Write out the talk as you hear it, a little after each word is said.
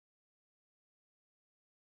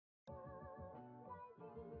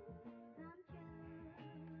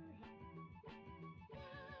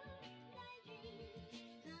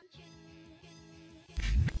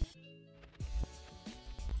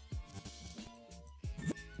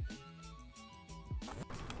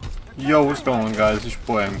Yo, what's going on, guys? It's your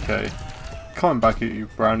boy MK. Coming back at you,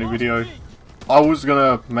 brand new video. I was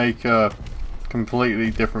gonna make a completely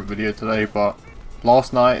different video today, but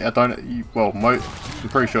last night I'm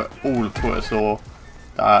pretty sure all of Twitter saw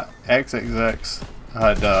that XXX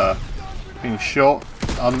had been shot.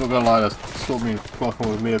 I'm not gonna lie, that's sort of been fucking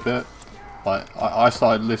with me a bit. Like, I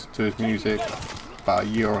started listening to his music about a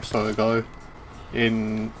year or so ago.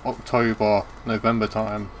 In October, November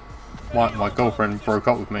time, my girlfriend broke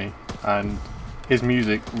up with me, and his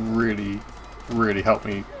music really helped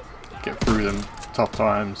me get through them tough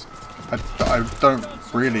times. I don't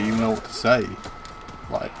really even know what to say.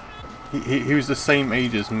 Like, he was the same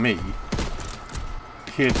age as me.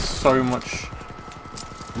 He had so much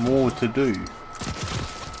more to do,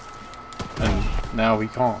 and now he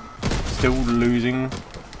can't. Still losing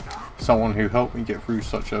someone who helped me get through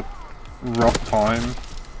such a rough time.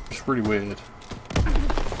 It's really weird.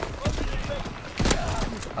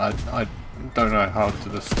 I don't know how to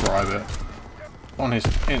describe it. On his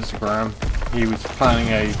Instagram, he was planning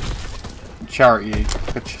a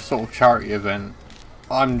sort of charity event.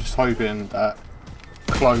 I'm just hoping that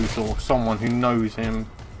Close or someone who knows him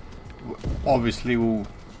obviously will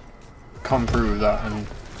come through with that and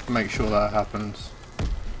make sure that happens.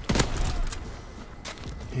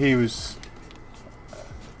 He was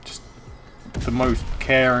just the most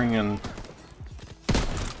caring and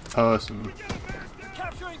person.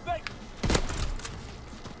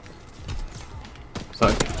 So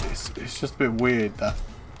it's just a bit weird that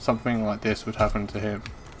something like this would happen to him.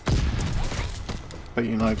 But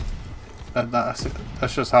you know, that's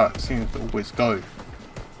just how it seems to always go.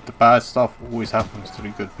 The bad stuff always happens to the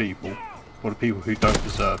good people, or the people who don't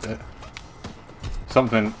deserve it.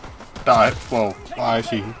 Something that I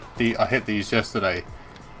hit these yesterday,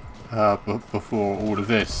 before all of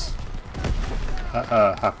this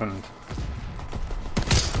happened.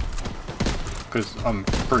 Because I'm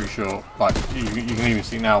pretty sure, like, you can even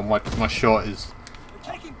see now, my shot is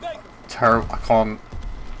terrible. I can't.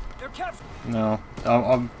 No,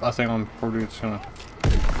 I think I'm probably just gonna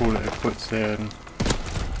call it a quits here and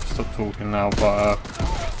stop talking now. But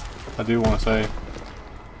I do want to say,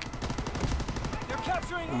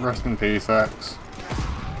 rest in peace, Axe.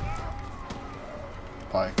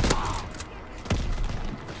 Like,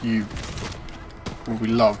 you will be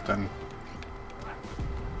loved and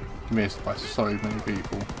missed by so many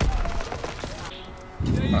people.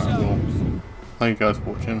 Well, thank you guys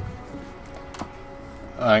for watching.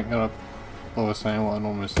 I ain't gonna bother saying what I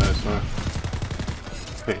normally say, so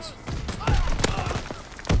peace.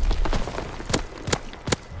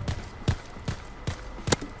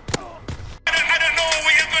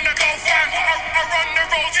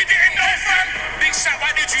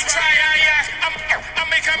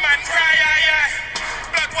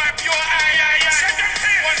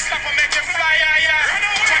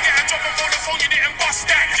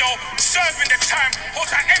 Serving the time, hold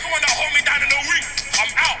tight, everyone that hold me down in the ring,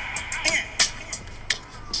 I'm out. Boom.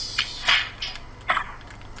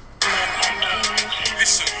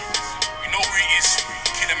 Listen, you know who it is,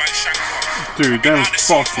 Killer Man Shank. Dude, them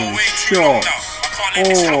fucking shots.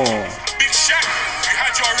 Oh. Big Shaq, you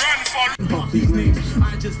had your run for these names. I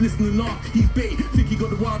just listen and laugh. He's bait, think he got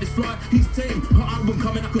the wildest fly. He's tame, her album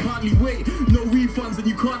coming, I could hardly wait. No refunds and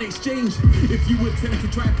you can't exchange. If you attempt to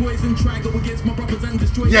try poison, try go against my brothers and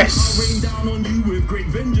destroy them. Yes. I'll rain down on you with great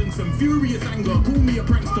vengeance and furious anger. Call me a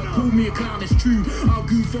prankster, call me a clown, it's true. I'll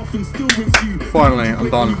goof off and still rinse you. Finally, I'm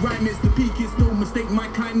done. The peak is no mistake, my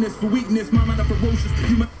kindness for weakness, my man are ferocious.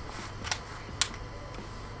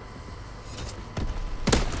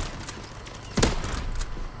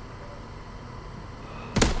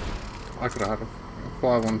 I could have had a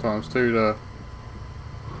 5-1 times 2 there.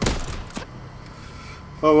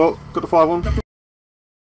 Oh well, got the 5-1.